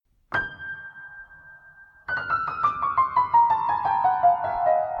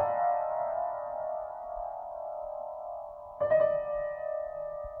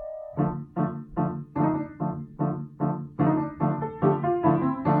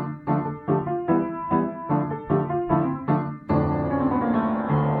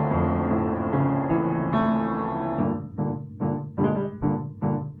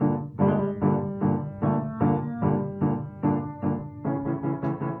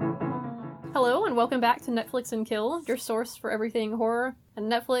Hello and welcome back to Netflix and Kill, your source for everything horror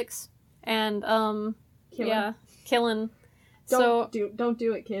and Netflix and killing. Don't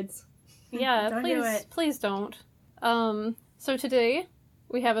do it, kids. Yeah, Don't please do it. please don't. So today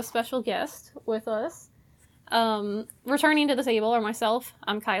we have a special guest with us. Returning to the table are myself,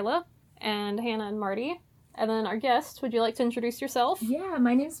 I'm Kyla, and Hannah and Marty. And then our guest, would you like to introduce yourself? Yeah,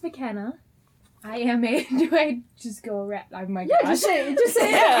 my name's McKenna. I am a. Do I just go around? Oh my Yeah, gosh. just say it. Just say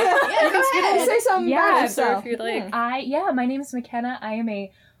it. Yeah, go ahead. Say something Yeah, about So yourself. if you'd like. My name is McKenna. I am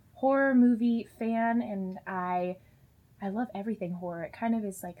a horror movie fan, and I love everything horror. It kind of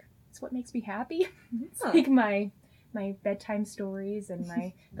is like it's what makes me happy. It's Huh. like my bedtime stories and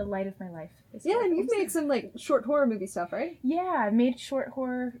the light of my life. is Yeah, what and you've comes made in. some like short horror movie stuff, right? Yeah, I made short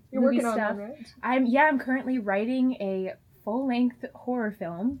horror You're movie working on stuff. one, right? I'm currently writing a full-length horror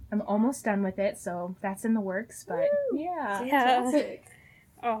film. I'm almost done with it, so that's in the works, but yeah. Fantastic.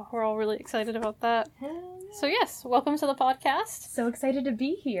 Oh, we're all really excited about that. Hell So yes, welcome to the podcast. So excited to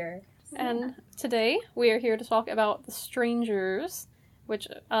be here. And today we are here to talk about The Strangers, which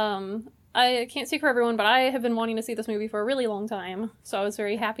I can't speak for everyone, but I have been wanting to see this movie for a really long time. So I was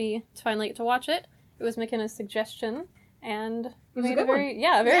very happy to finally get to watch it. It was McKenna's suggestion, and was a made good one. very good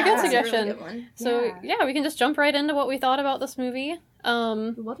Yeah, suggestion. That's a really good one. So yeah, we can just jump right into what we thought about this movie.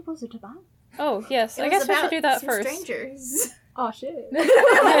 What was it about? Oh yes, It I was guess we should about do that some first. strangers. Oh shit.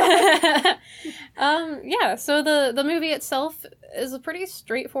 Yeah, so the movie itself is a pretty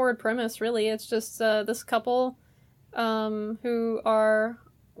straightforward premise, really. It's just this couple who are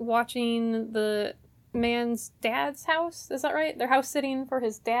watching the man's dad's house. Is that right? They're house sitting for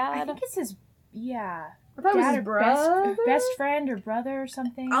his I dad. think it's his, yeah. I thought it was Dad his or brother. best friend or brother or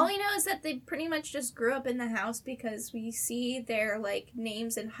something. All we know is that they pretty much just grew up in the house because we see their like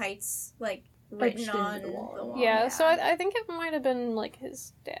names and heights like written Etched into on the wall. the wall. Yeah, so I think it might have been like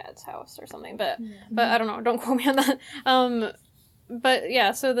his dad's house or something, but Yeah. but I don't know. Don't quote me on that. But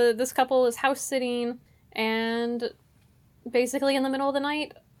yeah, so this couple is house sitting, and basically in the middle of the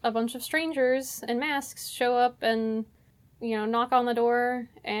night, a bunch of strangers in masks show up and knock on the door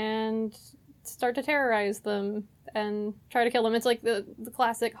and start to terrorize them and try to kill them. It's like the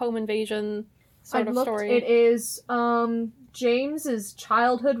classic home invasion sort of story. It is James's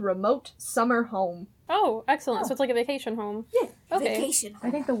childhood remote summer home. Oh, excellent! Oh. So it's like a vacation home. Yeah. Okay. Vacation. I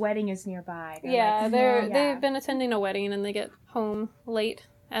think the wedding is nearby. They're Yeah, like, they're yeah. they've been attending a wedding and they get home late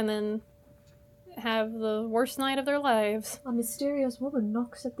and then have the worst night of their lives. A mysterious woman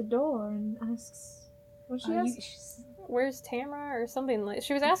knocks at the door and asks, "What she Oh, asks?" Oh, Where's Tamara or something like?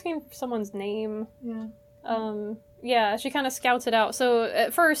 She was asking for someone's name. Yeah. Yeah, she kind of scouts it out. So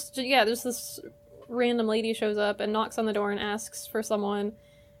at first, yeah, there's this random lady shows up and knocks on the door and asks for someone,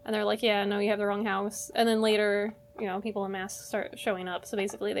 and they're like, "Yeah, no, you have the wrong house." And then later, people in masks start showing up. So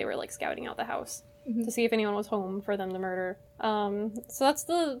basically, they were like scouting out the house Mhm. to see if anyone was home for them to murder. So that's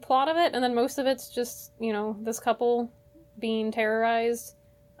the plot of it, and then most of it's just this couple being terrorized.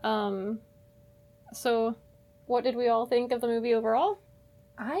 So what did we all think of the movie overall?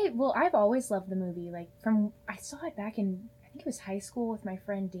 I've always loved the movie. Like I saw it back in, I think it was high school with my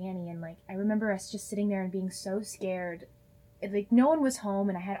friend Danny, and like I remember us just sitting there and being so scared. Like no one was home,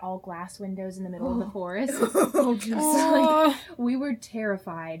 and I had all glass windows in the middle of the forest. Oh, jeez. Like, we were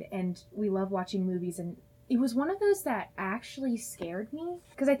terrified, and we love watching movies, and it was one of those that actually scared me,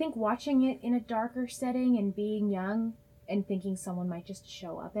 because I think watching it in a darker setting and being young and thinking someone might just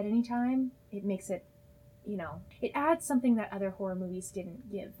show up at any time, it makes it, it adds something that other horror movies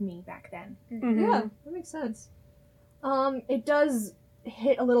didn't give me back then. Mhm. Yeah, that makes sense. It does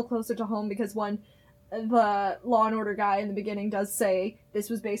hit a little closer to home because the Law and Order guy in the beginning does say this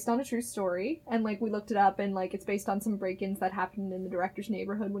was based on a true story, and like we looked it up, and like it's based on some break-ins that happened in the director's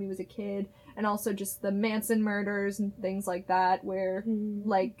neighborhood when he was a kid, and also just the Manson murders and things like that, where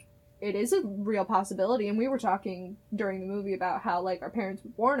like it is a real possibility. And we were talking during the movie about how like our parents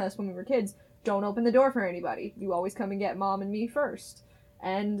would warn us when we were kids, don't open the door for anybody, you always come and get mom and me first.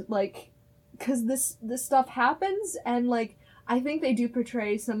 And like, because this stuff happens, and like I think they do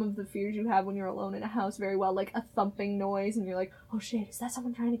portray some of the fears you have when you're alone in a house very well, like a thumping noise and you're like, oh shit, is that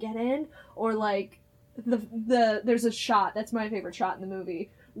someone trying to get in? Or like there's a shot, that's my favorite shot in the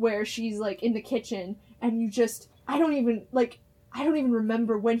movie, where she's like in the kitchen and you just I don't even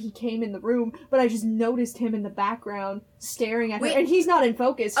remember when he came in the room, but I just noticed him in the background staring at her, Wait. and he's not in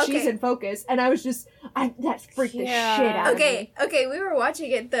focus. Okay. She's in focus, and I was just, that freaked the Yeah. shit out of me. Okay, we were watching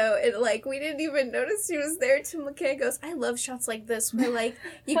it though, and like we didn't even notice he was there till McKenna goes, I love shots like this where like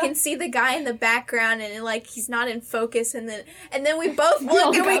you can see the guy in the background and like he's not in focus, and then we both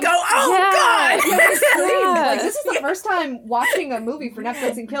look and we go, oh Yeah. god! Yeah. Like, this is the first time watching a movie for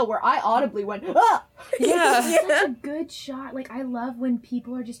Netflix and Kill where I audibly went, ah! Yeah. Such a good shot. Like, I love when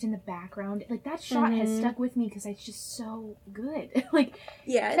people are just in the background. Like, that shot has Mhm. stuck with me because it's just so good. Like,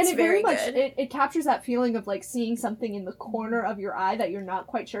 Yeah, And it's it very much, good. it captures that feeling of like seeing something in the corner of your eye that you're not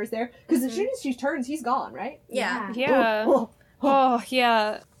quite sure is there. Because as soon as she turns, he's gone, right? Yeah. Yeah. Oh, Oh,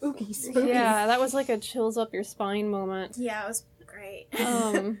 yeah. spooky, spooky. Yeah, that was like a chills up your spine moment. Yeah, it was great.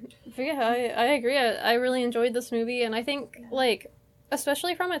 But yeah, I agree. I really enjoyed this movie, and I think, like,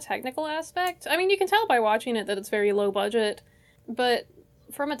 especially from a technical aspect, I mean, you can tell by watching it that it's very low budget, but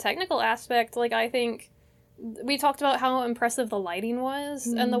from a technical aspect, like, I think we talked about how impressive the lighting was,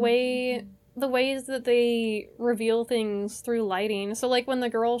 and the ways that they reveal things through lighting. So, like, when the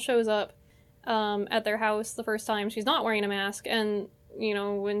girl shows up at their house the first time, she's not wearing a mask, and, you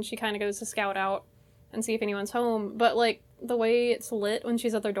know, when she kind of goes to scout out and see if anyone's home, but, like, the way it's lit when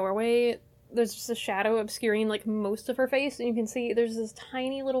she's at their doorway, there's just a shadow obscuring, like, most of her face, and you can see there's this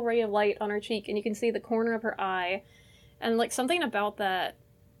tiny little ray of light on her cheek, and you can see the corner of her eye, and, like, something about that,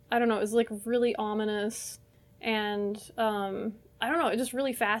 I don't know, it was, like, really ominous, and, I don't know, it just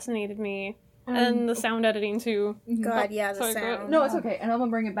really fascinated me, and the sound editing, too. God, yeah, the Sorry, go sound. ahead. No, it's okay. And I'm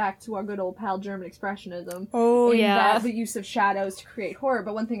gonna bring it back to our good old pal German Expressionism. Oh, in yeah. that the use of shadows to create horror.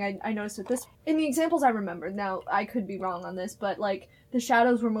 But one thing I noticed with this, in the examples I remembered, now I could be wrong on this, but like the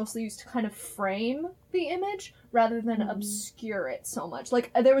shadows were mostly used to kind of frame the image rather than obscure it so much.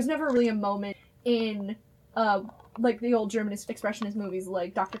 Like there was never really a moment in like the old German Expressionist movies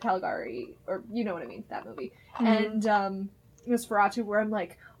like Dr. Caligari, or you know what I mean, that movie. And Nosferatu, where I'm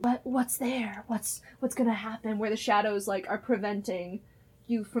like, what's there? What's gonna happen? Where the shadows like are preventing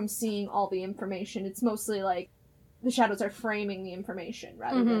you from seeing all the information. It's mostly like the shadows are framing the information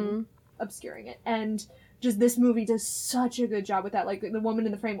rather than obscuring it. And just this movie does such a good job with that. Like the woman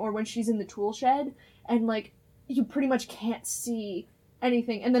in the frame, or when she's in the tool shed, and like you pretty much can't see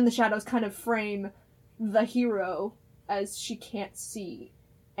anything, and then the shadows kind of frame the hero as she can't see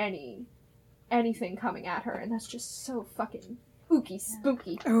anything coming at her, and that's just so fucking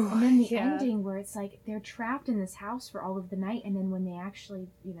spooky. And then the Yeah. ending where it's like they're trapped in this house for all of the night, and then when they actually,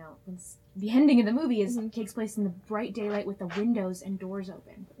 you know, the ending of the movie takes place in the bright daylight with the windows and doors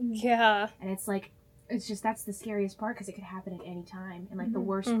open. Yeah. And it's like, it's just, that's the scariest part because it could happen at any time. And like the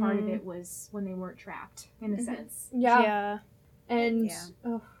worst part of it was when they weren't trapped, in a sense. Yeah. And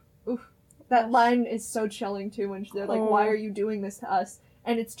Yeah. that line is so chilling too when they're like, why are you doing this to us?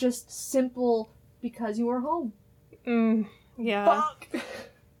 And it's just simple, because you are home. Yeah. Fuck.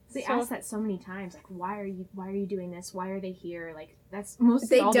 They So- ask that so many times, like, why are you doing this? Why are they here? Like, that's mostly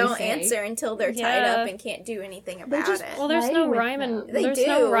They all don't they say. answer until they're tied Yeah. up and can't do anything about just- it. Well, there's play no with rhyme and them. They there's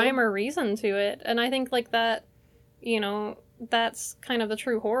no do. rhyme or reason to it, and I think like that, you know, that's kind of the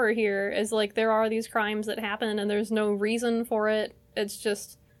true horror here. Is like there are these crimes that happen, and there's no reason for it. It's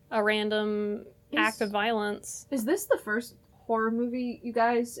just a random act of violence. Is this the first horror movie you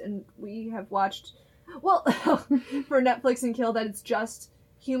guys and we have watched? Well, for Netflix and Kill, that it's just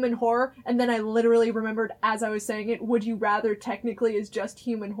human horror, and then I literally remembered as I was saying it, Would You Rather technically is just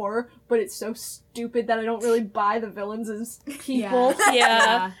human horror, but it's so stupid that I don't really buy the villains as people.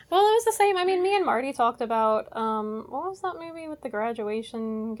 Yeah. Well, it was the same. I mean, me and Marty talked about what was that movie with the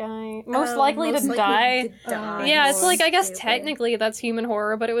graduation guy? Most likely to die. Yeah, it's like, I guess Stupid. technically that's human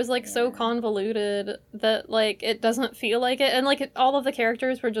horror, but it was like so convoluted that like it doesn't feel like it, and like all of the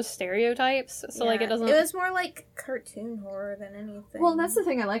characters were just stereotypes, so like it doesn't. It was more like cartoon horror than anything. Well, that's the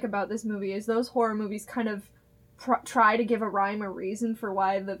thing I like about this movie is those horror movies kind of try to give a rhyme or reason for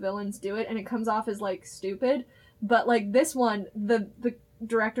why the villains do it, and it comes off as like stupid. But like this one, the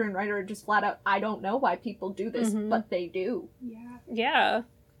director and writer are just flat out, I don't know why people do this, but they do. Yeah.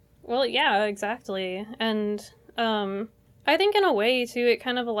 Well, yeah, exactly. And I think in a way too, it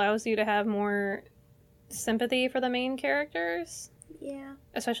kind of allows you to have more sympathy for the main characters, Yeah.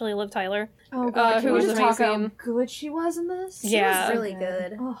 especially Liv Tyler. Oh god, who can we was just talk how amazing. good she was in this? Yeah. It was really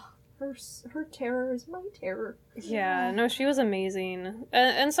good. Oh, her terror is my terror. Yeah, no, she was amazing.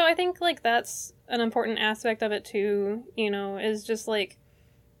 And so I think, like, that's an important aspect of it, too, you know, is just, like,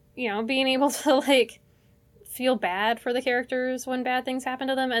 you know, being able to, like, feel bad for the characters when bad things happen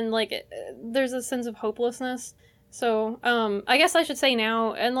to them, and, like, there's a sense of hopelessness. So, I guess I should say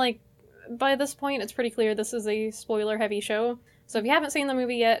now, and, like, by this point, it's pretty clear this is a spoiler-heavy show, so if you haven't seen the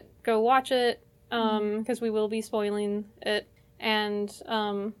movie yet, go watch it. because we will be spoiling it. And,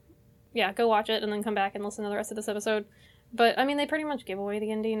 yeah, go watch it and then come back and listen to the rest of this episode. But, I mean, they pretty much give away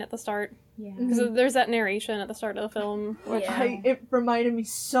the ending at the start. Yeah. Because there's that narration at the start of the film. Which, Yeah. It reminded me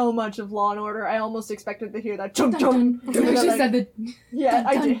so much of Law and Order. I almost expected to hear that chunk chunk. She said that. Yeah,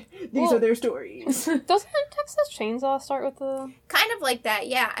 I Dun, did. These Well- are their stories. doesn't Texas Chainsaw start with the... Kind of like that,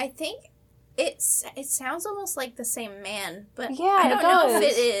 yeah. I think it sounds almost like the same man, but Yeah, I it don't know if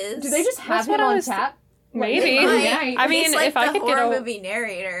does. it is. Do they just have That's what him I on was- tap? Maybe. They might. Yeah, I mean, He's like if I the could get horror a... movie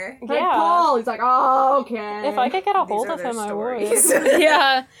narrator. Like Yeah. Paul, he's like, oh, okay. If I could get a These hold are of their him, I stories. would.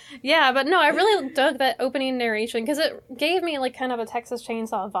 Yeah, but no, I really dug that opening narration because it gave me like kind of a Texas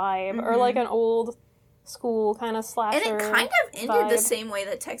Chainsaw vibe or like an old school kind of slasher. And it kind of ended the vibe. same way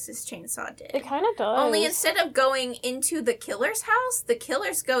that Texas Chainsaw did. It kind of does. Only instead of going into the killer's house, the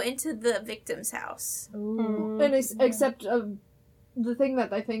killers go into the victim's house. Ooh. And except the thing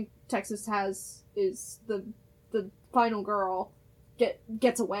that I think Texas has is the final girl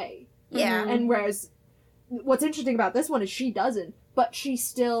gets away. Yeah. Mhm. And whereas what's interesting about this one is she doesn't, but she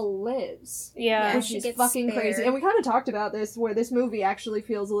still lives. Yeah. Which she is gets fucking spared. crazy. And we kind of talked about this, where this movie actually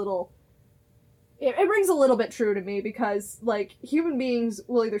feels a little... It rings a little bit true to me, because, like, human beings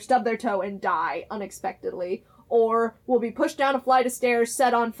will either stub their toe and die unexpectedly, or will be pushed down a flight of stairs,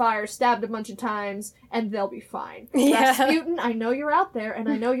 set on fire, stabbed a bunch of times, and they'll be fine. Yeah. Rasputin, I know you're out there, and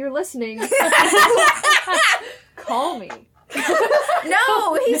I know you're listening. Call me.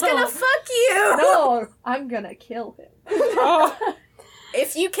 No, he's gonna fuck you! No, I'm gonna kill him. Oh.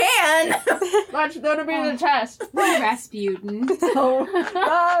 If you can! That's gonna be the test. Rasputin.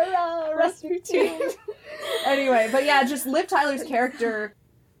 Rasputin. Anyway, but yeah, just Liv Tyler's character,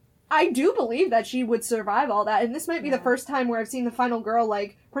 I do believe that she would survive all that, and this might be the first time where I've seen the final girl,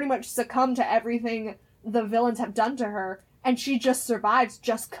 like, pretty much succumb to everything the villains have done to her, and she just survives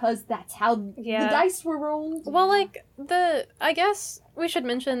just cause that's how the dice were rolled. Well, like, I guess we should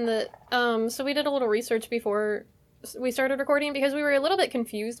mention that, so we did a little research before we started recording because we were a little bit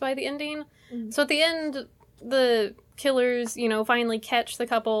confused by the ending. Mhm. So at the end, the killers, finally catch the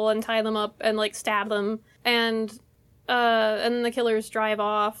couple and tie them up and, like, stab them, and then the killers drive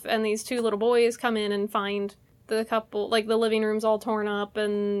off, and these two little boys come in and find the couple, like, the living room's all torn up,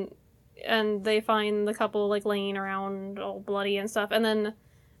 and they find the couple, like, laying around all bloody and stuff, and then,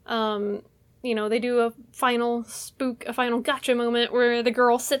 they do a final gotcha moment where the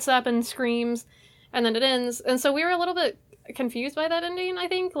girl sits up and screams, and then it ends, and so we were a little bit confused by that ending, I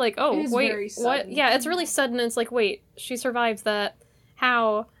think, like, oh, It is wait, very what? sudden. Yeah, it's really sudden, and it's like, wait, she survives that,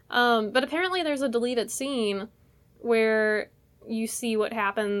 how? But apparently there's a deleted scene where you see what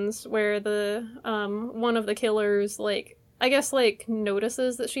happens, where the, one of the killers, like, I guess, like,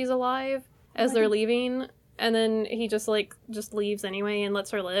 notices that she's alive as they're leaving, and then he just leaves anyway and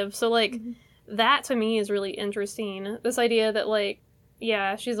lets her live. So, like, that to me is really interesting. This idea that, like,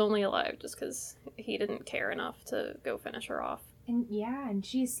 yeah, she's only alive just because he didn't care enough to go finish her off. And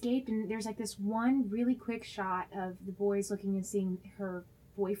she escaped, and there's like this one really quick shot of the boys looking and seeing her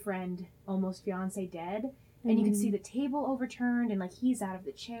boyfriend, almost fiance, dead. And you can see the table overturned, and like he's out of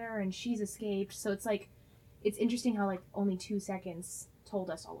the chair, and she's escaped. So it's like, it's interesting how like only 2 seconds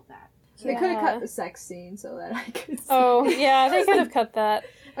told us all of that. They could have cut the sex scene so that I could see. Oh, yeah, they could have cut that.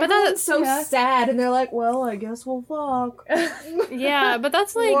 But Everyone's that's so yeah. sad, and they're like, well, I guess we'll fuck. yeah, but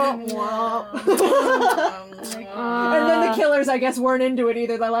that's like, Wah, wah. And then the killers, I guess, weren't into it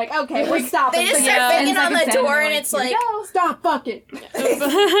either. They're like, okay, we're stopping. They just Yeah. start banging Ends on like the a 10, door, and and like, it's here we like, go. Stop fucking.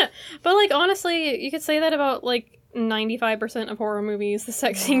 but like honestly, you could say that about like 95% of horror movies. The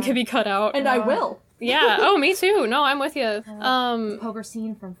sex scene could be cut out. And I will. Yeah. Oh, me too. No, I'm with you. The poker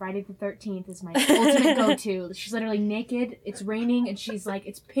scene from Friday the 13th is my ultimate go-to. She's literally naked, it's raining, and she's like,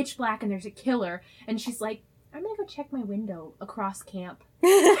 it's pitch black, and there's a killer, and she's like, I'm gonna go check my window across camp.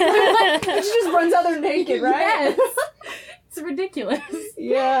 And she just runs out there naked, right? Yes. It's ridiculous.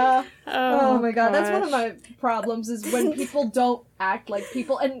 Yeah. Oh my god, that's one of gosh. my problems is when people don't act like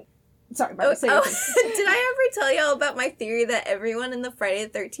people. And sorry, Oh, Barbara, say it. did I ever tell y'all about my theory that everyone in the Friday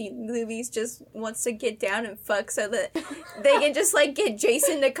the 13th movies just wants to get down and fuck so that they can just, like, get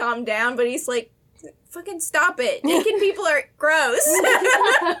Jason to calm down, but he's like, fucking stop it. Naked people are gross.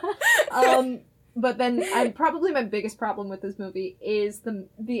 But then probably my biggest problem with this movie is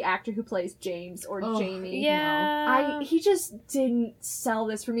the actor who plays James or Oh, Jamie. Yeah. He just didn't sell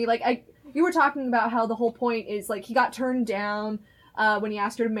this for me. Like you were talking about how the whole point is like he got turned down when he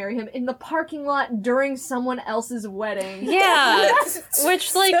asked her to marry him in the parking lot during someone else's wedding. Yeah.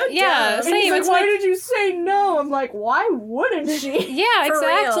 Which like So yeah, dumb. And he's same. like, It's why like did you say no? I'm like, why wouldn't she? yeah, For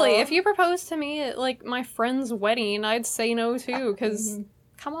exactly. real. If you proposed to me at like my friend's wedding, I'd say no too. Because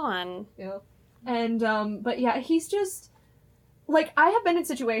come on. Yeah. And, but yeah, he's just, like, I have been in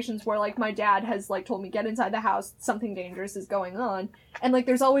situations where, like, my dad has, like, told me, get inside the house, something dangerous is going on. And, like,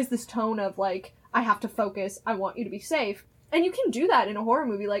 there's always this tone of, like, I have to focus, I want you to be safe. And you can do that in a horror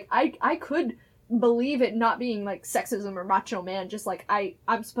movie. Like, I could believe it not being, like, sexism or macho man, just, like,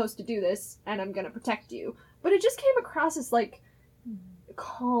 I'm supposed to do this, and I'm gonna protect you. But it just came across as, like,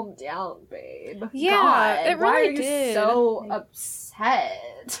 calm down, babe. Yeah, God, it why really are you did. so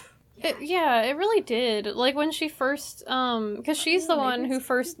upset? It really did. Like, when she first, because she's the one who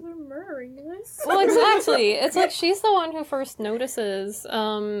first... We're murdering this. Well, exactly. It's like she's the one who first notices,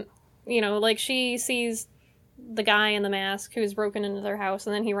 you know, like, she sees the guy in the mask who's broken into their house,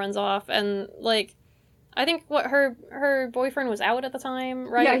 and then he runs off, and, like, I think her boyfriend was out at the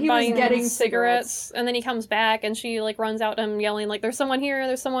time, right? Yeah, he was Buying getting cigarettes, and then he comes back, and she, like, runs out to him yelling, like, there's someone here,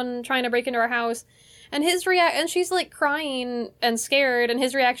 there's someone trying to break into our house, and and she's, like, crying and scared, and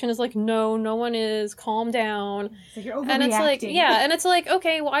his reaction is like, no one is, calm down. So you're overreacting. And it's like, yeah, and it's like,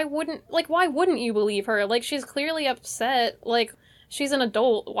 okay, why wouldn't you believe her? Like, she's clearly upset, like, she's an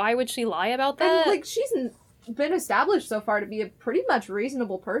adult, why would she lie about that? And, like, she's been established so far to be a pretty much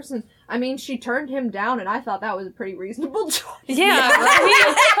reasonable person. I mean, she turned him down, and I thought that was a pretty reasonable choice. Yeah,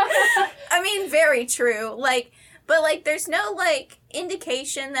 right? I mean, very true. Like, but, like, there's no, like,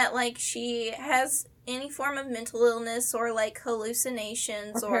 indication that, like, she has any form of mental illness or, like,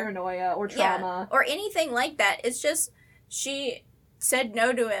 hallucinations Or paranoia or trauma. or anything like that. It's just she said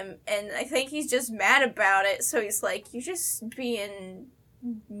no to him, and I think he's just mad about it, so he's like, you're just being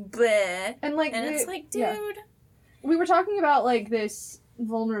bleh. And, like, And it's like, dude. yeah. We were talking about, like, this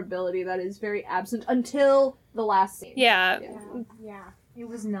vulnerability that is very absent until the last scene. Yeah. Yeah, it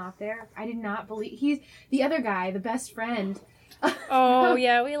was not there. I did not believe he's the other guy, the best friend. Oh,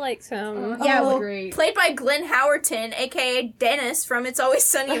 yeah, we liked him. Yeah, was Oh, great. Played by Glenn Howerton, aka Dennis from It's Always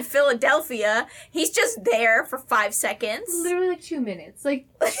Sunny in Philadelphia. He's just there for 5 seconds. Literally like 2 minutes, like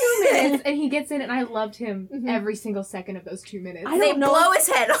 2 minutes, and he gets in, and I loved him Mhm. every single second of those 2 minutes. I They don't know blow if- his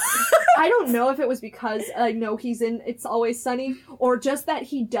head off. I don't know if it was because I know he's in It's Always Sunny, or just that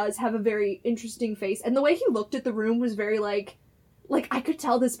he does have a very interesting face, and the way he looked at the room was very, like I could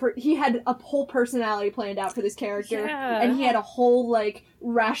tell he had a whole personality planned out for this character, Yeah. and he had a whole, like,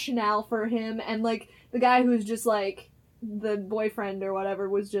 rationale for him, and, like, the guy who's just, like, the boyfriend or whatever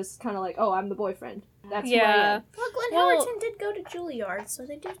was just kind of like, oh, I'm the boyfriend. That's who I Yeah. am. Well, Glenn Well- Howerton did go to Juilliard, so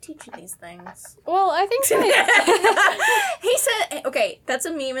they do teach you these things. Well, I think that... He said, okay, that's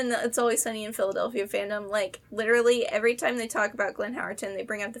a meme in the It's Always Sunny in Philadelphia fandom. Like, literally, every time they talk about Glenn Howerton, they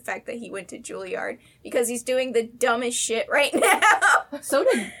bring up the fact that he went to Juilliard because he's doing the dumbest shit right now. So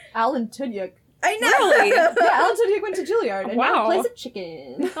did Alan Tudyk. I know. Really? Yeah, Alan Tudyk went to Juilliard, and now Wow. he plays a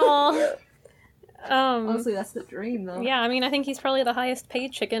chicken. Aw. Honestly, that's the dream, though. Yeah, I mean, I think he's probably the highest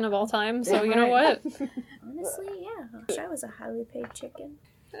paid chicken of all time, so Yeah, you know right. what? Honestly, yeah. I wish I was a highly paid chicken.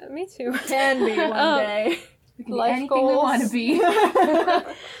 Me too. Can be one Um, day. We can be Life anything we goals. want to be.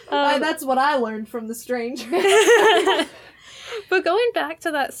 That's what I learned from The Stranger. But going back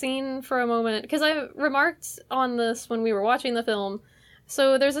to that scene for a moment, because I remarked on this when we were watching the film.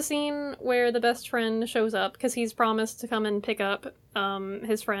 So there's a scene where the best friend shows up because he's promised to come and pick up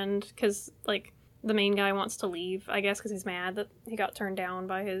his friend because, like, the main guy wants to leave, I guess, because he's mad that he got turned down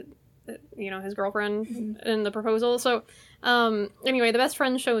by his girlfriend in the proposal. So anyway, the best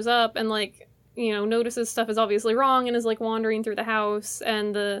friend shows up and, like, notices stuff is obviously wrong and is, like, wandering through the house,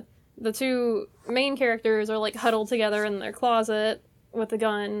 and the two main characters are, like, huddled together in their closet with a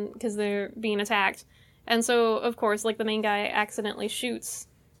gun because they're being attacked. And so, of course, like, the main guy accidentally shoots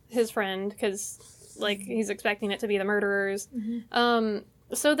his friend because, like, he's expecting it to be the murderers.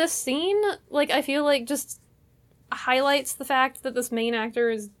 So this scene, like, I feel like just highlights the fact that this main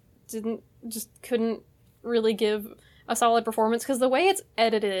actor couldn't really give a solid performance, because the way it's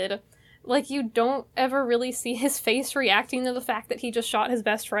edited, like, you don't ever really see his face reacting to the fact that he just shot his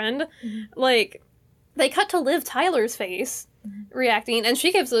best friend. Like, they cut to Liv Tyler's face reacting, and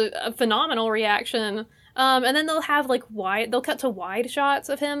she gives a phenomenal reaction. And then they'll have, like, they'll cut to wide shots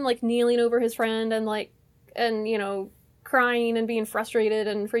of him, like, kneeling over his friend and, like, crying and being frustrated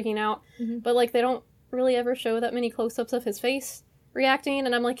and freaking out. But, like, they don't really ever show that many close-ups of his face reacting,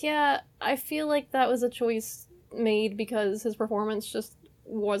 and I'm like, yeah, I feel like that was a choice made because his performance just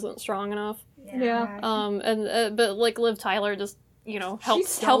wasn't strong enough. Yeah. But, like, Liv Tyler just, helps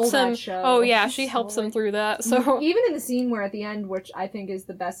stole him. that show. Oh, yeah, She she helps stole him it. through that, so... Even in the scene where at the end, which I think is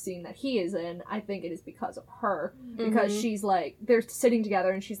the best scene that he is in, I think it is because of her. Because she's like, they're sitting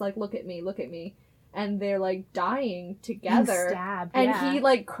together and she's like, look at me. and they're like dying Being together. stabbed, And yeah. he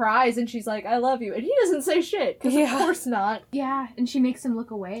like cries and she's like, I love you. And he doesn't say shit, because Yeah. of course not. Yeah, and she makes him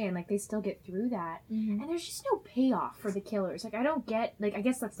look away, and like they still get through that. Mm-hmm. And there's just no payoff for the killers. Like I don't get, like I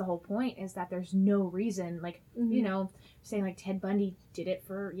guess that's the whole point, is that there's no reason, like you know, saying like Ted Bundy did it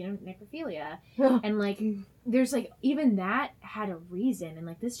for, you know, necrophilia. And like there's like even that had a reason, and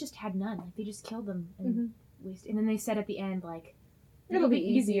like this just had none. Like they just killed them and wasted. And then they said at the end like It'll be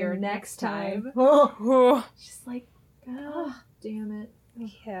easier next time. It's just like, God damn it.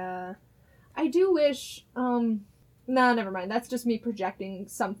 Yeah. I do wish, nah, never mind. That's just me projecting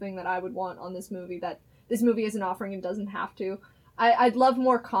something that I would want on this movie that this movie isn't offering and doesn't have to. I'd love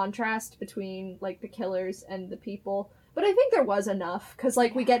more contrast between, like, the killers and the people. But I think there was enough, because,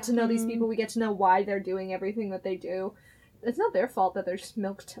 like, we get to know these people, we get to know why they're doing everything that they do. It's not their fault that they're just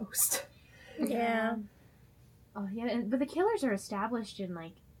milk toast. Yeah. oh yeah, but the killers are established in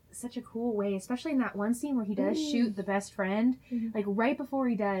like such a cool way, especially in that one scene where he does shoot the best friend. Mhm. Like right before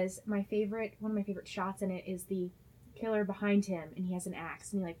he does, one of my favorite shots in it is the killer behind him, and he has an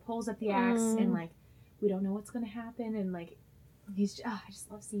axe, and he like pulls up the axe, and like we don't know what's gonna happen, and like he's I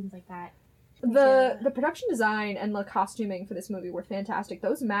just love scenes like that. The production design and the costuming for this movie were fantastic.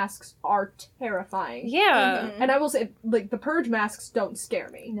 Those masks are terrifying. Yeah. Mhm. And I will say, like, the Purge masks don't scare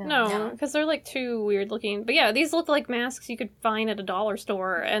me. No, No. because they're like too weird looking. But yeah, these look like masks you could find at a dollar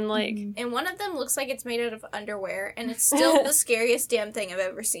store, and like, And one of them looks like it's made out of underwear, and it's still the scariest damn thing I've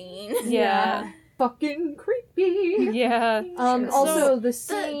ever seen. yeah, Fucking creepy. yeah. Also, the The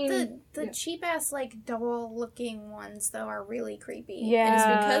scene... the cheap ass like doll looking ones though are really creepy. And Yeah.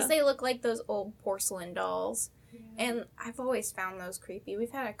 it's because they look like those old porcelain dolls. And I've always found those creepy. We've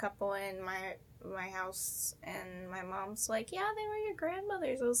had a couple in my house, and my mom's like, "Yeah, they were your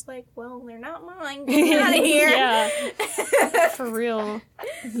grandmother's." I was like, "Well, they're not mine. Get out of here." Yeah. For real.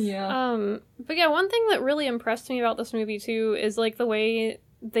 Yeah. But yeah, one thing that really impressed me about this movie too is like the way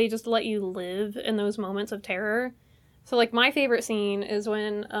they just let you live in those moments of terror. So like my favorite scene is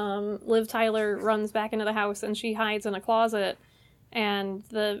when Liv Tyler runs back into the house and she hides in a closet, and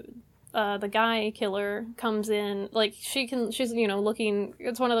the guy killer comes in. Like she's you know looking.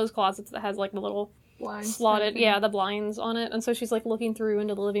 It's one of those closets that has like the little Blinds slotted, type yeah, the blinds on it, and so she's like looking through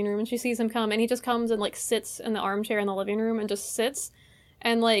into the living room, and she sees him come, and he just comes and like sits in the armchair in the living room and just sits,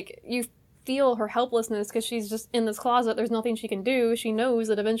 and like you feel her helplessness because she's just in this closet. There's nothing she can do. She knows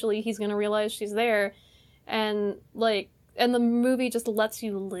that eventually he's gonna realize she's there, and like, and the movie just lets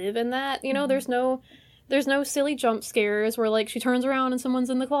you live in that. You know, there's no silly jump scares where like she turns around and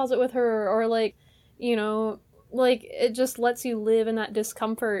someone's in the closet with her, or like, you know. Like, it just lets you live in that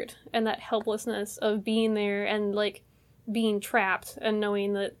discomfort and that helplessness of being there and, like, being trapped and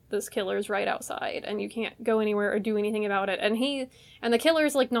knowing that this killer's right outside and you can't go anywhere or do anything about it. And the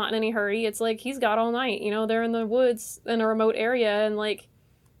killer's, like, not in any hurry. It's like, he's got all night, you know? They're in the woods in a remote area and, like...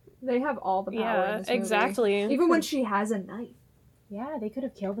 They have all the power in Yeah, this movie. exactly. Even when she has a knife. Yeah, they could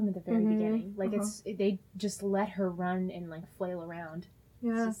have killed him at the very Mhm. beginning. Like they just let her run and like flail around.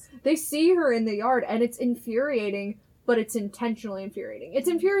 Yeah. They see her in the yard, and it's infuriating, but it's intentionally infuriating. It's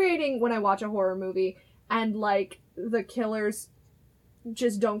infuriating when I watch a horror movie, and, like, the killers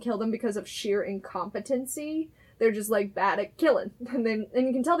just don't kill them because of sheer incompetency. They're just, like, bad at killing. And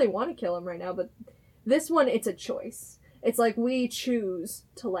you can tell they want to kill him right now, but this one, it's a choice. It's like, we choose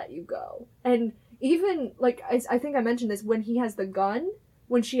to let you go. And even, like, I think I mentioned this, when he has the gun,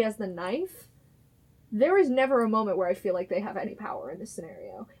 when she has the knife, there is never a moment where I feel like they have any power in this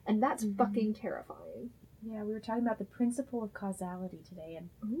scenario. And that's fucking terrifying. Yeah, we were talking about the principle of causality today in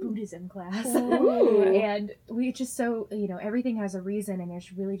Ooh. Buddhism class. Ooh. And we just so, you know, everything has a reason, and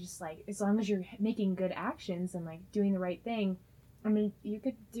there's really just like, as long as you're making good actions and like doing the right thing, I mean,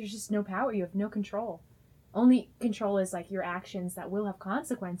 there's just no power. You have no control. Only control is like your actions that will have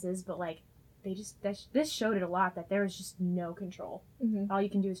consequences, but like, this showed it a lot that there is just no control. Mm-hmm. All you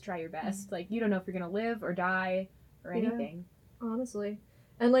can do is try your best. Like, you don't know if you're gonna live or die or Yeah. anything. Honestly.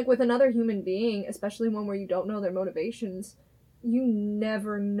 And, like, with another human being, especially one where you don't know their motivations, you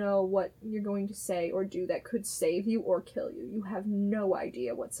never know what you're going to say or do that could save you or kill you. You have no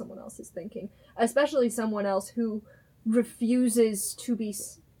idea what someone else is thinking. Especially someone else who refuses to be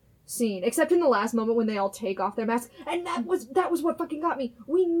seen. Except in the last moment when they all take off their masks. And that was what fucking got me.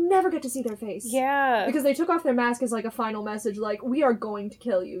 We never get to see their face. Yeah. Because they took off their mask as, like, a final message, like, we are going to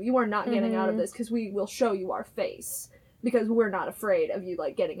kill you. You are not getting out of this because we will show you our face. Because we're not afraid of you,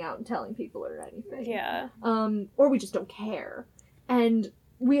 like, getting out and telling people or anything. Yeah. Or we just don't care. And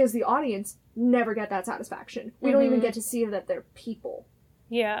we as the audience never get that satisfaction. We don't even get to see that they're people.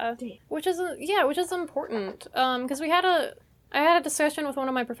 Yeah. Damn. Which is important. Because we had I had a discussion with one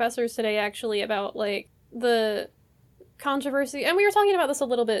of my professors today, actually, about, like, the controversy, and we were talking about this a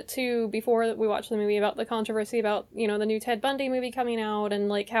little bit, too, before we watched the movie, about the controversy about, you know, the new Ted Bundy movie coming out, and,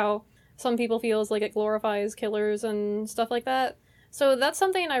 like, how some people feels like it glorifies killers and stuff like that. So that's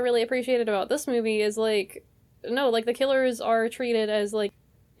something I really appreciated about this movie, is, like, no, like, the killers are treated as, like,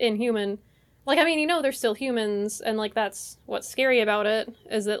 inhuman. Like, I mean, you know, they're still humans, and, like, that's what's scary about it,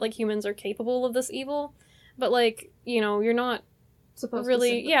 is that, like, humans are capable of this evil. But, like, you know, you're not Supposed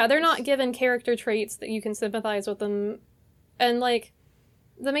really... to Yeah, they're not given character traits that you can sympathize with them. And, like,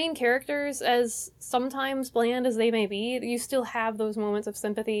 the main characters, as sometimes bland as they may be, you still have those moments of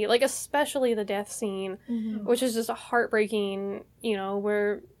sympathy. Like, especially the death scene, which is just a heartbreaking, you know,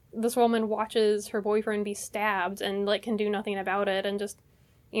 where this woman watches her boyfriend be stabbed and, like, can do nothing about it, and just,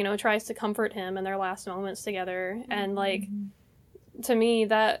 you know, tries to comfort him in their last moments together. And, like, to me,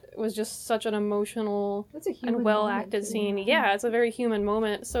 that was just such an emotional That's a human and well-acted moment, too. scene. Yeah, it's a very human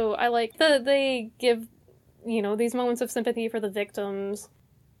moment. So I like that they give, you know, these moments of sympathy for the victims.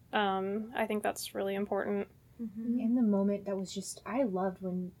 I think that's really important. In the moment, that was just, I loved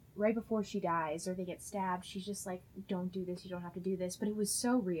when, right before she dies, or they get stabbed, she's just like, don't do this, you don't have to do this. But it was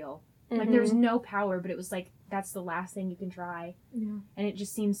so real. Like, there was no power, but it was like, that's the last thing you can try. Yeah. And it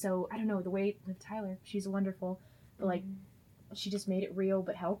just seems so, I don't know, the way Liv Tyler, she's wonderful, but like, she just made it real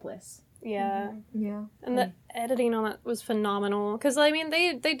but helpless. Yeah. Yeah. And the editing on it was phenomenal. Because, I mean,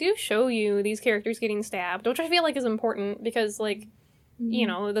 they do show you these characters getting stabbed, which I feel like is important because, like, you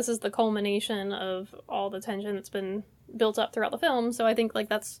know, this is the culmination of all the tension that's been built up throughout the film. So I think, like,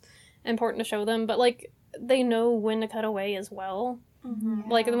 that's important to show them. But, like, they know when to cut away as well.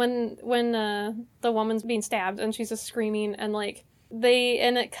 Like, when the woman's being stabbed and she's just screaming, and, like,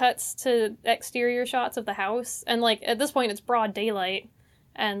 and it cuts to exterior shots of the house. And, like, at this point, it's broad daylight.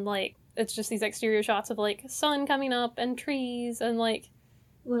 And, like, it's just these exterior shots of, like, sun coming up and trees and, like...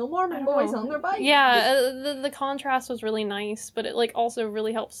 Little Mormon boys on their bike. Yeah, the contrast was really nice, but it, like, also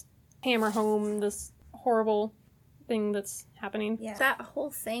really helps hammer home this horrible thing that's happening. Yeah. That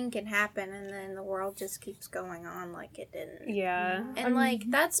whole thing can happen, and then the world just keeps going on like it didn't. Yeah. And, like,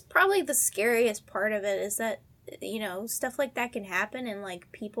 that's probably the scariest part of it, is that, you know, stuff like that can happen, and,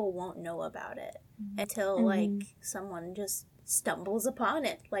 like, people won't know about it until, like, someone just stumbles upon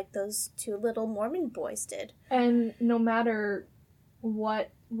it, like those two little Mormon boys did. And no matter what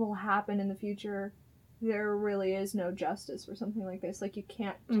will happen in the future, there really is no justice for something like this. Like, you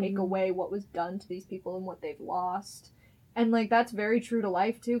can't take away what was done to these people and what they've lost. And, like, that's very true to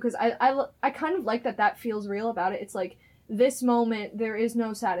life, too, because I kind of like that feels real about it. It's like, this moment, there is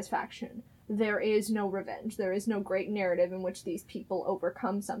no satisfaction. There is no revenge. There is no great narrative in which these people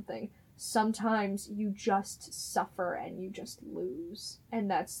overcome something. Sometimes you just suffer and you just lose. And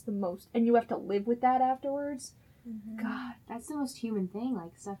that's the most... And you have to live with that afterwards. God, that's the most human thing.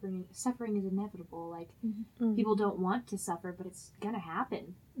 Like, suffering is inevitable. Like, people don't want to suffer, but it's gonna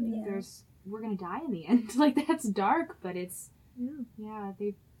happen. Yeah. We're gonna die in the end. Like, that's dark, but it's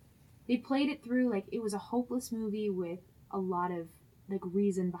they played it through. Like, it was a hopeless movie with a lot of, like,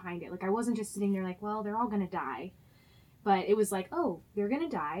 reason behind it. Like, I wasn't just sitting there like, well, they're all gonna die, but it was like, oh, they're gonna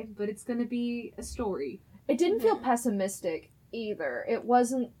die, but it's gonna be a story. It didn't feel pessimistic either. It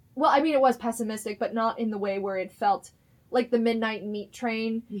wasn't... Well, I mean, it was pessimistic, but not in the way where it felt like the Midnight Meat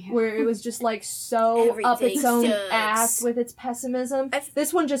Train, where it was just, like, so up its own ass with its pessimism.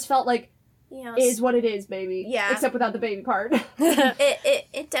 This one just felt like, is what it is, baby. Yeah. Except without the baby part.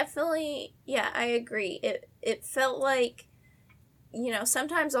 It definitely, I agree. It felt like, you know,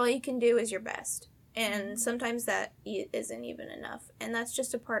 sometimes all you can do is your best. And sometimes that isn't even enough. And that's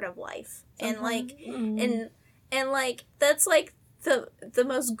just a part of life. And, like, and like, that's, like, the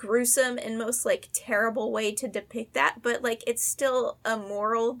most gruesome and most, like, terrible way to depict that, but, like, it's still a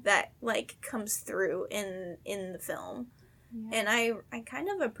moral that, like, comes through in the film. And I kind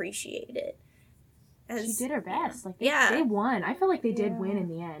of appreciate it. She did her best. Like, they won. I feel like they did win in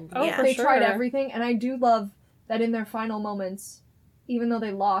the end. Oh, for They sure. tried everything, and I do love that in their final moments, even though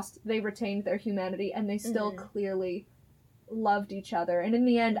they lost, they retained their humanity, and they still clearly loved each other. And in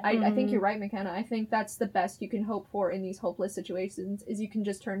the end, I think you're right, McKenna. I think that's the best you can hope for in these hopeless situations, is you can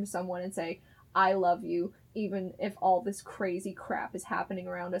just turn to someone and say, I love you, even if all this crazy crap is happening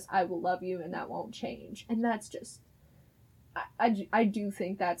around us, I will love you, and that won't change. And that's just... I do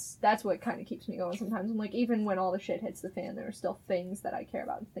think that's what kind of keeps me going sometimes. I'm like, even when all the shit hits the fan, there are still things that I care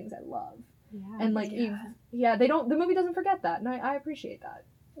about and things I love. Yeah. And, like, the movie doesn't forget that, and I appreciate that.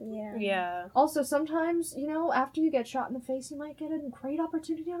 Yeah. Also, sometimes, you know, after you get shot in the face, you might get a great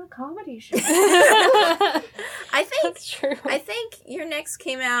opportunity on a comedy show. I think That's true. I think Your Next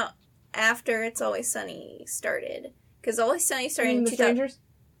came out after It's Always Sunny started. Because Always Sunny started in The 2000. Strangers?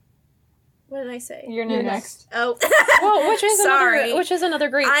 What did I say? You're You're next. next. Oh, Well, sorry. which is another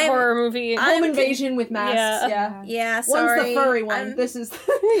great I'm- horror movie. Home Invasion with masks, Yeah. yeah. Yeah, sorry. One's the furry one. I'm- This is...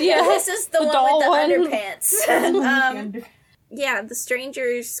 Yeah, this is the one doll with the one. underpants. Yeah, The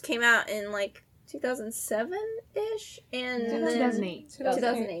Strangers came out in like 2007-ish, and then 2008.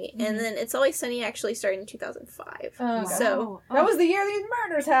 2008, and then It's Always Sunny actually started in 2005. Oh, So- that was the year these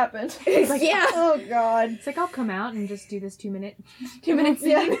murders happened. like- yeah, Oh, God. It's like I'll come out and just do this 2-minute scene.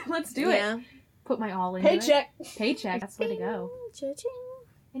 Yeah. Let's do it. yeah. Put my all into it. Paycheck. Paycheck. That's where to go. Cha-ching.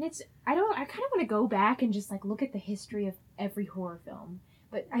 And I kind of want to go back and just like look at the history of every horror film.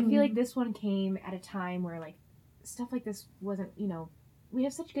 But I feel like this one came at a time where like stuff like this wasn't, we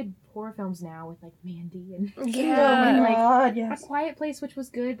have such good horror films now with like Mandy and Oh, Yeah. my like, God, A yes. Quiet Place, which was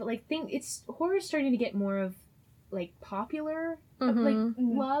good, but like horror's starting to get more of like popular like Mhm.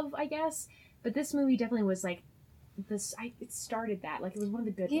 love, I guess. But this movie definitely was like it started that. Like it was one of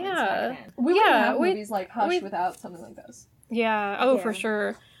the good ones Yeah. back then. We wouldn't Yeah, have we- movies like Hush we- without something like this. Yeah. Oh, for Yeah.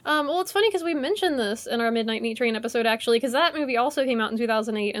 sure. Well, it's funny because we mentioned this in our Midnight Meat Train episode, actually, because that movie also came out in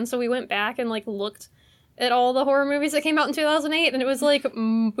 2008, and so we went back and, like, looked at all the horror movies that came out in 2008, and it was, like,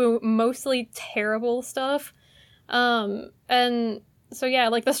 mostly terrible stuff. And so, yeah,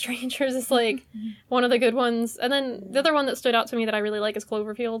 like, The Strangers is, like, one of the good ones. And then the other one that stood out to me that I really like is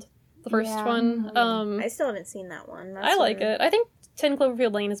Cloverfield, the first Yeah. one. I still haven't seen that one. I like it. I think 10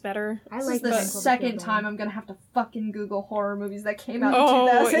 Cloverfield Lane is better. I This like is the Cloverfield second Lane. time I'm gonna have to fucking Google horror movies that came out in Oh,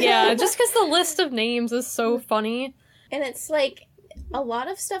 2000. yeah, just because the list of names is so funny. And it's like a lot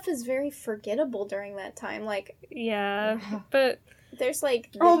of stuff is very forgettable during that time. Like Yeah, but there's like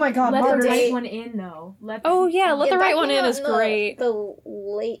Oh my God, Let the Martyrs. right one in though. oh yeah, Let the that Right One came In out is the- great. The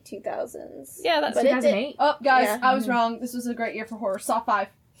late 2000s. Yeah, that's But it did- 2008. Oh, guys, Yeah. I was wrong. This was a great year for horror. Saw 5.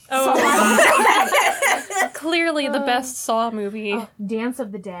 Oh, clearly the best Saw movie. Oh, Dance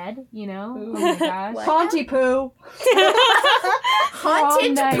of the Dead, Ooh. Oh my gosh. What? Pontypoo.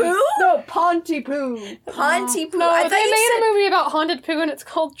 Haunted Prom night. Poo? No, Pontypoo. Pontypoo. No, I they thought you made said a movie about haunted poo, and it's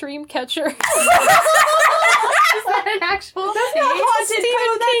called Dreamcatcher. Is that an actual That's thing? not haunted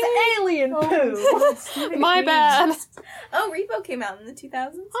Stephen poo. That's alien poo. My bad. Oh, Repo came out in the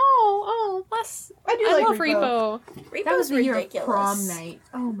 2000s. Oh, less. I do I like love Repo. Repo. Repo's That was the year of ridiculous. prom night.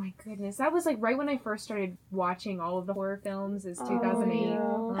 Oh my goodness. That was like right when I first started watching all of the horror films is 2008. yeah.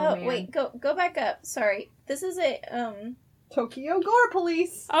 Oh, man. wait, go back up. Sorry. This is a Tokyo Gore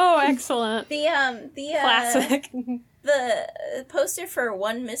Police. Oh, excellent. the Classic. the poster for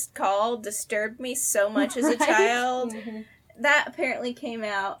One Missed Call disturbed me so much as a Right? child. That apparently came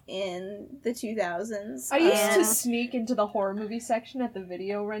out in the 2000s. I used and to sneak into the horror movie section at the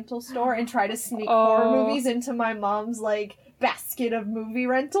video rental store and try to sneak Oh. horror movies into my mom's, like, basket of movie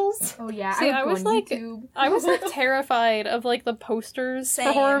rentals. Oh yeah, See, I would go was on like- YouTube. I was like terrified of like the posters for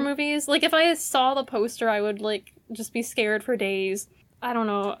Same. horror movies. Like if I saw the poster, I would like just be scared for days. I don't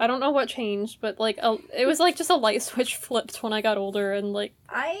know what changed, but like it was like just a light switch flipped when I got older, and like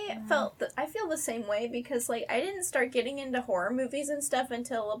I feel the same way because like I didn't start getting into horror movies and stuff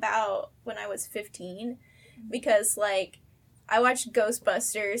until about when I was 15 because like I watched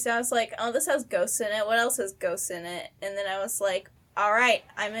Ghostbusters and I was like, oh, this has ghosts in it. What else has ghosts in it? And then I was like, all right,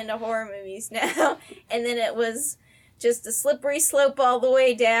 I'm into horror movies now. And then it was just a slippery slope all the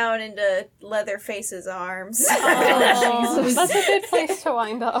way down into Leatherface's arms. oh, Jesus. that's a good place to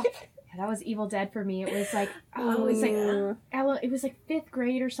wind up. Yeah, that was Evil Dead for me. It was like Oh, it was like Ooh. it was like 5th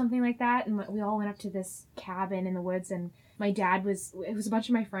grade or something like that, and we all went up to this cabin in the woods, and it was a bunch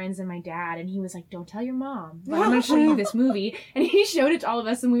of my friends and my dad, and he was like, don't tell your mom, but I'm gonna show you this movie. And he showed it to all of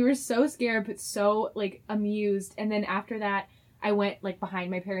us, and we were so scared but so like amused. And then after that I went like behind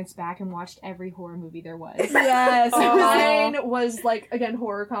my parents' back and watched every horror movie there was. Yes, Oh. mine was, like, again,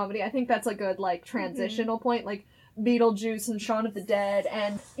 horror comedy. I think that's a good, like, transitional point. Like, Beetlejuice and Shaun of the Dead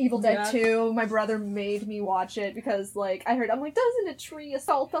and Evil Dead Yeah. 2. My brother made me watch it because, like, I'm like, doesn't a tree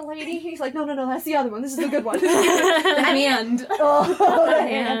assault a lady? He's like, no, that's the other one. This is the good one. And Oh,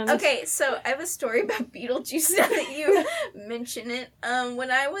 And Okay, so I have a story about Beetlejuice now that you mention it.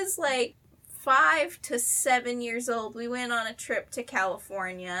 When I was like 5 to 7 years old, we went on a trip to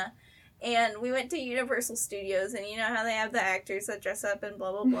California, and we went to Universal Studios, and you know how they have the actors that dress up and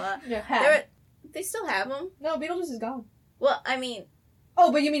blah, blah, blah. yeah. They still have them. No, Beetlejuice is gone. Well, I mean,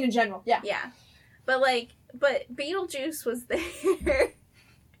 Oh, but you mean in general? Yeah. yeah. But Beetlejuice was there.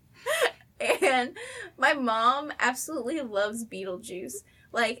 And my mom absolutely loves Beetlejuice.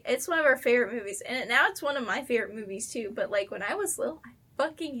 Like, it's one of our favorite movies. And now it's one of my favorite movies, too. But, like, when I was little,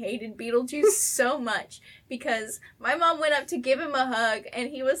 fucking hated Beetlejuice so much because my mom went up to give him a hug and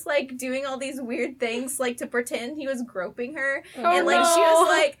he was like doing all these weird things like to pretend he was groping her and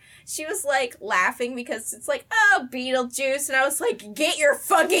like she was like laughing because it's like, oh, Beetlejuice, and I was like, get your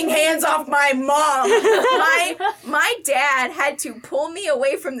fucking hands off my mom. My dad had to pull me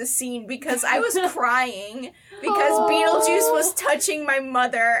away from the scene because I was crying because Beetlejuice was touching my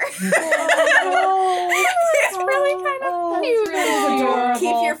mother. It's really kind of cute. Really adorable.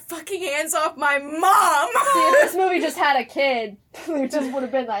 Keep your fucking hands off my mom. See, if this movie just had a kid, it just would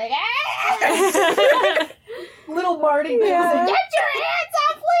have been like, ah! Little Marty Gibbs, like, get your hands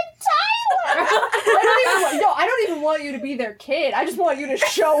off Liv Tyler! I don't even want you to be their kid. I just want you to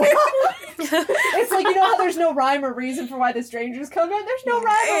show up. It's like, you know how there's no rhyme or reason for why the strangers come in? There's no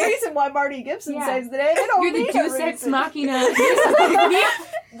rhyme or reason why Marty Gibson saves the day. They don't You're the need Deus a Ex reason. Machina.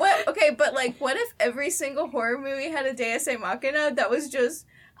 What? Okay, but like, what if every single horror movie had a Deus Ex Machina that was just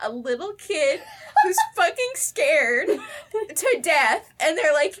a little kid who's fucking scared to death, and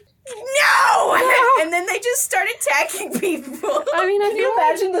they're like, no! And then they just start attacking people. I mean, Can you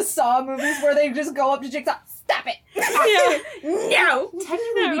imagine the Saw movies where they just go up to Jigsaw, stop it! No!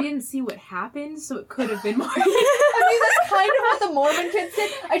 Technically, we didn't see what happened, so it could have been Marty. I mean, that's kind of what the Mormon kids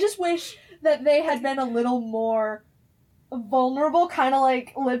did. I just wish that they had been a little more vulnerable, kind of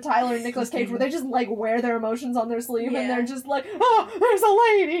like Liv Tyler and Nicolas Cage, where they just like wear their emotions on their sleeve and they're just like, oh, there's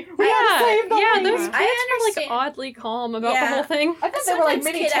a lady, we gotta save the lady. Those kids I were like understand. oddly calm about the whole thing. I thought they were like Sometimes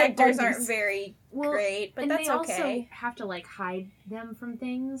mini kid Ted actors Bundys. aren't very great, but and that's they okay. also have to like hide them from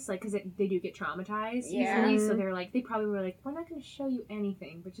things, like because they do get traumatized Yeah. easily. So they're like, they probably were like, we're not going to show you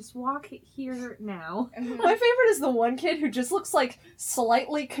anything, but just walk here now. My favorite is the one kid who just looks like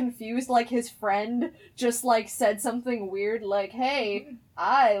slightly confused, like his friend just like said something weird, like, hey,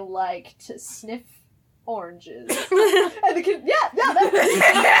 I like to sniff oranges. And the kid, that's the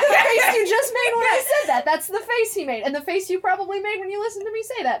face you just made when I said that. That's the face he made. And the face you probably made when you listened to me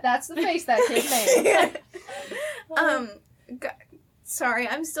say that. That's the face that kid made. Sorry,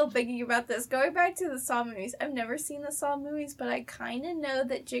 I'm still thinking about this. Going back to the Saw movies, I've never seen the Saw movies, but I kind of know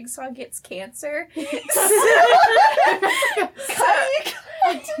that Jigsaw gets cancer.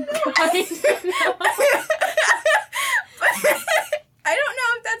 I don't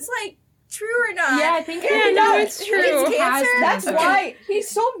know if that's like true or not. Yeah, I think it's true. It's cancer. That's why he's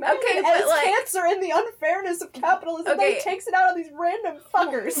so mad Okay, at but, his like- cancer and the unfairness of capitalism that Okay. he takes it out on these random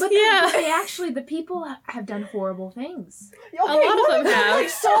fuckers. But Yeah. they actually, the people have done horrible things. Okay, lot of them have. Like,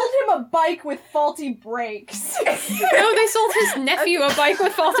 sold him a bike with faulty brakes. No, they sold his nephew a bike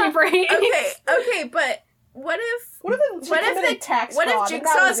with faulty brakes. Okay, but what if What if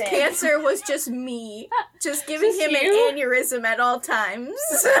Jigsaw's cancer was just me, just giving Just him you? an aneurysm at all times?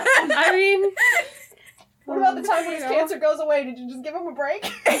 I mean, What about the time when his cancer goes away? Did you just give him a break?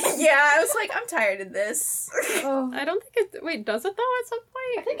 Yeah, I was like, I'm tired of this. I don't think it. Wait, does it though? At some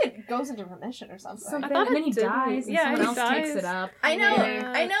I point, think it goes into remission or something. I thought and then it he didn't. dies, and Yeah, someone he else takes dies. it up. I know.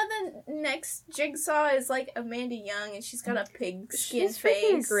 Yeah. I know the next Jigsaw is like Amanda Young, and she's got a pig skin she's face.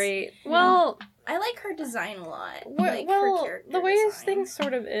 freaking great. Well, I like her design a lot. Well, Like her character the way design. things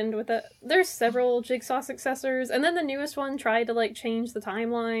sort of end with it, there's several Jigsaw successors, and then the newest one tried to like change the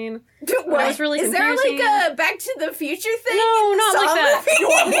timeline. What? was really is there like confusing. a Back to the Future thing? No, in the not Saw like that. movie? You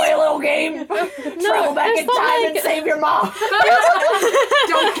want to play a little game? Travel back there's in not time like- and save your mom.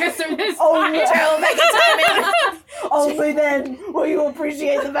 Don't kiss her this Oh, time. yeah. Travel back in time. Only then will you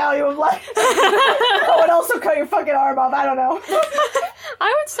appreciate the value of life. Oh, and also cut your fucking arm off. I don't know.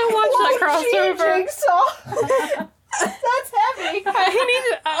 I would so watch that crossover. Jigsaw. That's heavy. I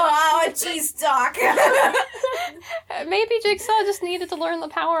need Oh, cheese stock. maybe Jigsaw just needed to learn the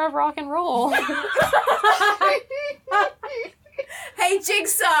power of rock and roll. Hey,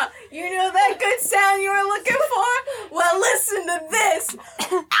 Jigsaw, you know that good sound you were looking for? Well, listen to this.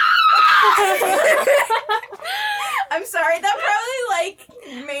 I'm sorry, that probably,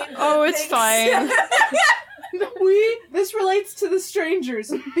 like, made the Oh, it's thing fine. This relates to The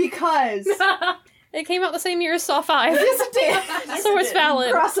Strangers because It came out the same year as Saw 5. yes, it did. So it's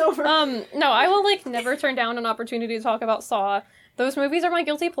valid. Crossover. No, I will like never turn down an opportunity to talk about Saw. Those movies are my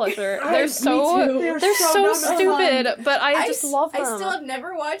guilty pleasure. They're so they're so dumb stupid, and but I just love them. I still have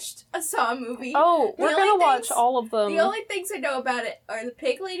never watched a Saw movie. Oh, The we're only gonna watch things- all of them. The only things I know about it are the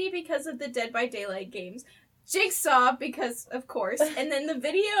Pig Lady because of the Dead by Daylight games, Jigsaw because, of course, and then the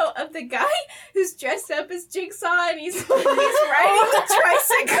video of the guy who's dressed up as Jigsaw and he's riding the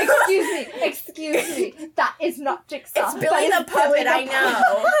tricycle. Excuse me. That is not Jigsaw. It's Billy the Puppet, I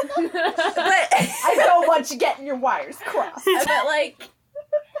know. But I don't want you getting your wires crossed. but like,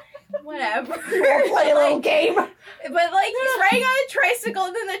 whatever. We'll play a little game. But, like, he's riding on a tricycle,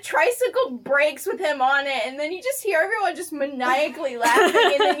 and then the tricycle breaks with him on it, and then you just hear everyone just maniacally laughing,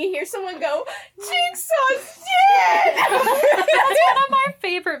 and then you hear someone go, Jigsaw's dead! That's one of my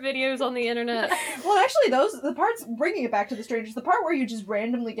favorite videos on the internet. Well, actually, the parts, bringing it back to the strangers, the part where you just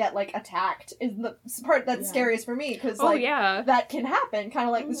randomly get, like, attacked is the part that's scariest for me, because, like, that can happen, kind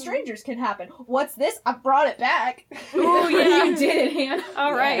of like the strangers can happen. What's this? I brought it back. Oh, yeah, you did it, Hannah.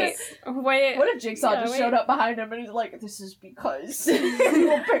 All right. Wait. What if Jigsaw just showed up behind him and he's like, this is because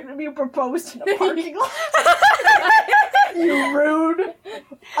you proposed in a parking lot? You rude,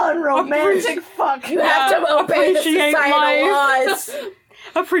 unromantic fuck. You have to obey the Appreciate societal life. laws.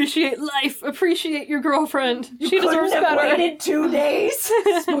 Appreciate life. Appreciate your girlfriend. You She deserves couldn't have better. waited 2 days.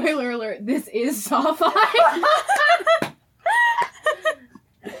 Spoiler alert, this is Saw 5.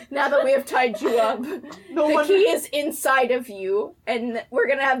 Now that we have tied you up, No the wonder, key is inside of you, and we're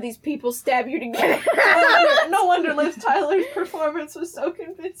gonna have these people stab you to get it. no wonder Liv Tyler's performance was so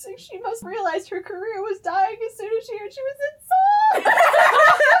convincing. She must realize her career was dying as soon as she heard she was in Saw.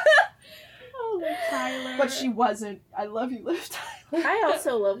 Oh, Liv Tyler. But she wasn't. I love you, Liv Tyler. I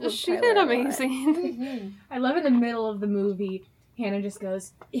also love Liv She Tyler did a lot. amazing. I love in the middle of the movie, Hannah just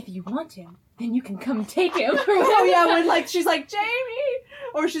goes, if you want him, then you can come take him. Oh yeah, when like she's like, Jamie!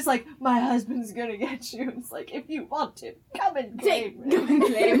 Or she's like, my husband's gonna get you. It's like, if you want him, come and claim him. Come and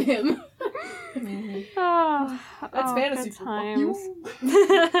claim him. Oh, That's fantasy good for times.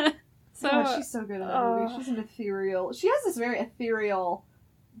 you. So, Oh, she's so good in that movie. She's an ethereal. She has this very ethereal,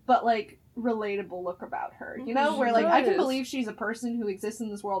 but like relatable look about her. You know, She where like I can does. believe she's a person who exists in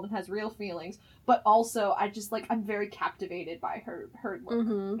this world and has real feelings, but also I just like I'm very captivated by her look.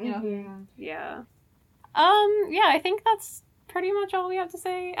 mhm. You know. Yeah. Yeah, I think that's pretty much all we have to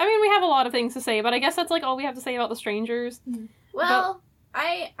say. I mean, we have a lot of things to say, but I guess that's like all we have to say about The Strangers. Well,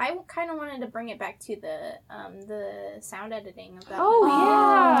 I kind of wanted to bring it back to the sound editing of that. Oh, movie.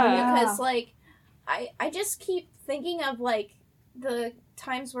 yeah. Because like I just keep thinking of like the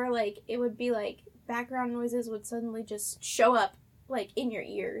times where like it would be like background noises would suddenly just show up like in your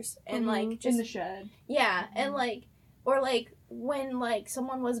ears and like In just the shed. yeah, and like or like when like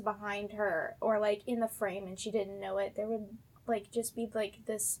someone was behind her or like in the frame and she didn't know it, there would like just be like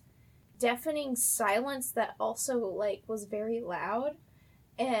this deafening silence that also like was very loud,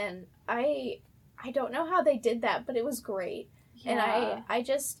 and I don't know how they did that, but it was great. And I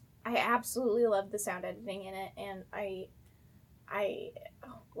absolutely love the sound editing in it, and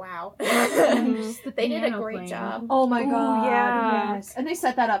wow. They did a piano great playing. job. Oh my Ooh, god, yeah. yes. And they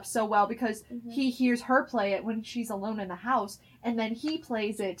set that up so well because Mhm. he hears her play it when she's alone in the house, and then he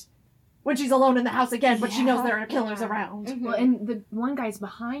plays it when she's alone in the house again, but she knows Yeah. there are killers Yeah. around. Well, and the one guy's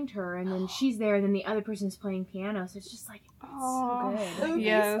behind her, and then she's there, and then the other person's playing piano, so it's just like, Oh, so good. Spooky,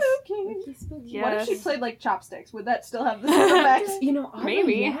 yes. spooky. Spooky, spooky. Yeah. What if she Yes. played like chopsticks? Would that still have the same effect? You know, oddly,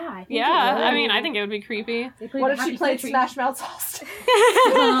 Maybe. Yeah, I think Yeah, it would. I mean, I think it would be creepy. They played What if Happy she played Country. Smash Mouth Sauce?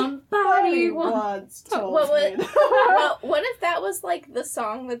 Somebody once. once told What would- me. what if that was like the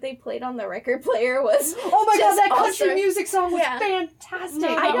song that they played on the record player was Oh my god, Just that country also- music song was Yeah. fantastic. No,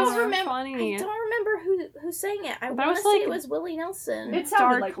 I that was don't remember. funny. I don't remember who sang it. I That want to was, say like, it was Willie Nelson. It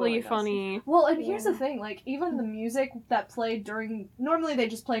sounded like Darkly Willie Nelson. funny. Well, and here's Yeah. the thing, like, even the music that played during... Normally they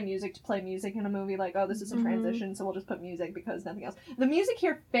just play music to play music in a movie, like, oh, this is a Mhm. transition, so we'll just put music because nothing else. The music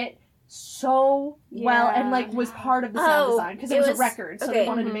here fit so well Yeah. and, like, was part of the sound Oh, design, because it it was a was- record, so okay. they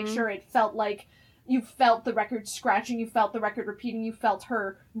wanted to make Mhm. sure it felt like you felt the record scratching, you felt the record repeating, you felt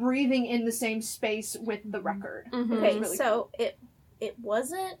her breathing in the same space with the record. Mhm. Okay, really so it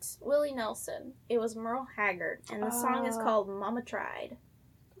wasn't Willie Nelson. It was Merle Haggard, and the song is Oh. called "Mama Tried."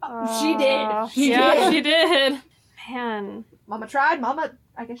 She did. She yeah, did. she did. Man. Mama tried, Mama...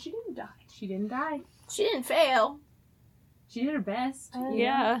 I guess she didn't die. She didn't die. She didn't fail. She did her best.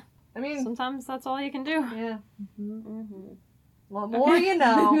 Yeah. I mean, Sometimes that's all you can do. yeah. Mm-hmm. Well, the more you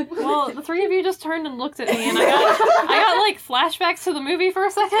know. Well, the three of you just turned and looked at me, and I got like flashbacks to the movie for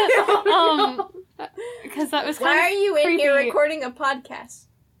a second. Because that was Why are kind you in here creepy. recording a podcast?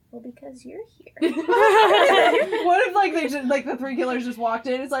 Well, because you're here. What if like they just like the three killers just walked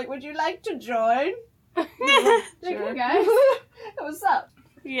in? It's like, would you like to join? Okay, guys. What's up?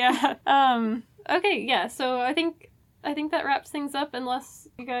 Yeah. Okay. Yeah. So I think that wraps things up. Unless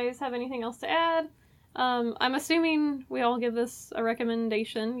you guys have anything else to add. I'm assuming we all give this a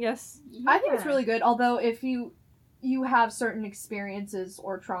recommendation. Yes. I think it's really good. Although if you have certain experiences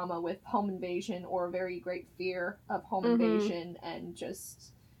or trauma with home invasion or a very great fear of home Mhm. invasion and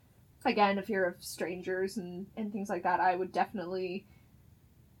just again a fear of strangers and things like that, I would definitely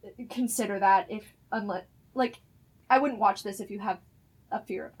consider that. If unless like I wouldn't watch this if you have a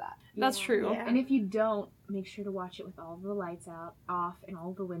fear of that. That's true. Yeah. And if you don't, make sure to watch it with all the lights off, and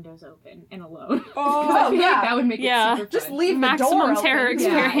all the windows open and alone. Oh, I feel yeah. like that would make Yeah. it super Just fun. leave the door Maximum open. terror Yeah,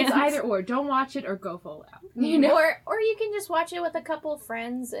 experience. it's either or. Don't watch it or go full out. You know? Or you can just watch it with a couple of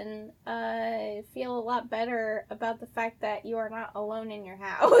friends and feel a lot better about the fact that you are not alone in your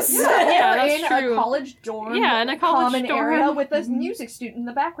house. Yeah, or that's in true. a college dorm. Yeah, in a college common dorm. area with a Mhm. music student in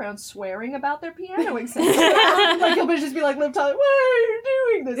the background swearing about their piano exam. Like you'll just be like, Liv Tyler, why are you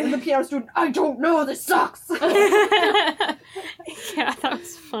doing this? And the piano student, I don't know, this sucks. Yeah, that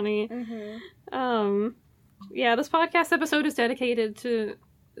was funny. Mm-hmm. Yeah, this podcast episode is dedicated to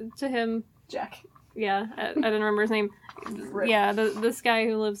him. Jack. Yeah, I didn't remember his name. Rip. Yeah, this guy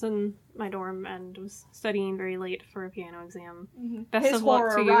who lives in my dorm and was studying very late for a piano exam. Best His of luck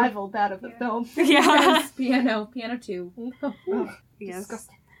horror to you. rivaled that of the Yeah. film. Yeah. Piano 2. Ugh, Yes.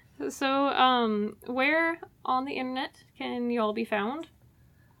 disgusting. So, where on the internet can you all be found?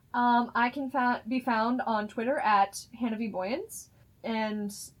 I can be found on Twitter at Hannah V. Boyens,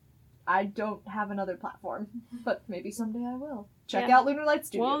 and I don't have another platform, but maybe someday I will. Check Yeah. out Lunar Light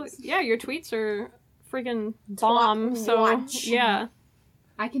Well, Studios. yeah, your tweets are friggin' bomb. So watch. yeah,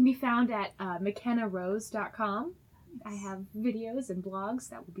 I can be found at mckennarose.com. I have videos and blogs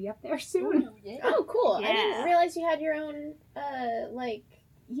that will be up there soon. Oh, cool. I Yeah. didn't realize you had your own,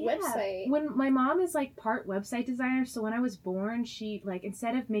 website. When my mom is like part website designer, so when I was born, she like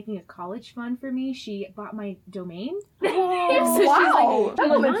instead of making a college fund for me, she bought my domain. Oh, So she's wow. like, That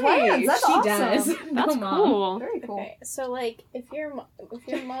woman nice. plans. That's she awesome. does. that's Go, Mom. cool. Very cool. Okay, so like if your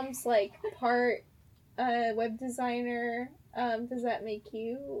mom's like part web designer, does that make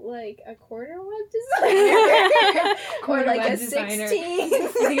you like a quarter web designer? Quarter or like web a designer. 16? I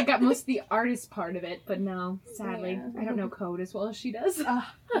think I got most of the artist part of it, but no, sadly, Yeah. I don't know code as well as she does. Yet.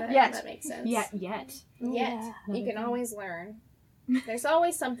 That makes sense. Yet. Yet. Yeah. You can always learn. There's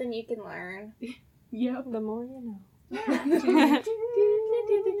always something you can learn. Yep. The more you know. Yeah.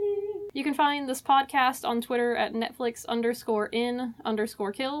 You can find this podcast on Twitter at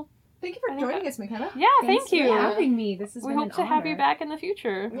Netflix_in_kill. Thank you for joining us, McKenna. Yeah, Thanks thank you. for having me. This has We been hope an to have you honor. back in the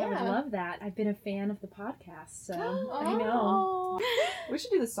future. I would Yeah. love that. I've been a fan of the podcast, so I know. Oh. We should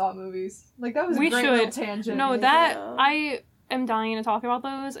do the Saw movies. Like, that was We a great should. little tangent. No, that Yeah. I am dying to talk about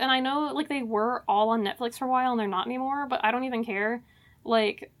those, and I know like they were all on Netflix for a while and they're not anymore, but I don't even care.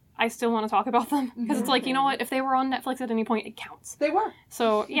 Like, I still want to talk about them because it's like, you know what? If they were on Netflix at any point, it counts. They were.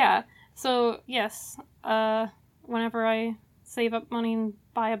 So yeah. So yes, whenever I save up money and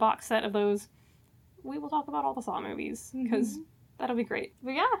buy a box set of those, we will talk about all the Saw movies because that'll be great.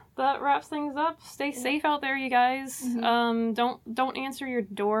 But yeah, that wraps things up. Stay safe out there, you guys. Don't answer your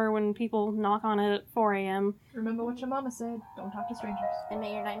door when people knock on it at 4 a.m. Remember what your mama said. Don't talk to strangers. And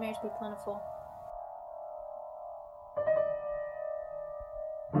may your nightmares be plentiful.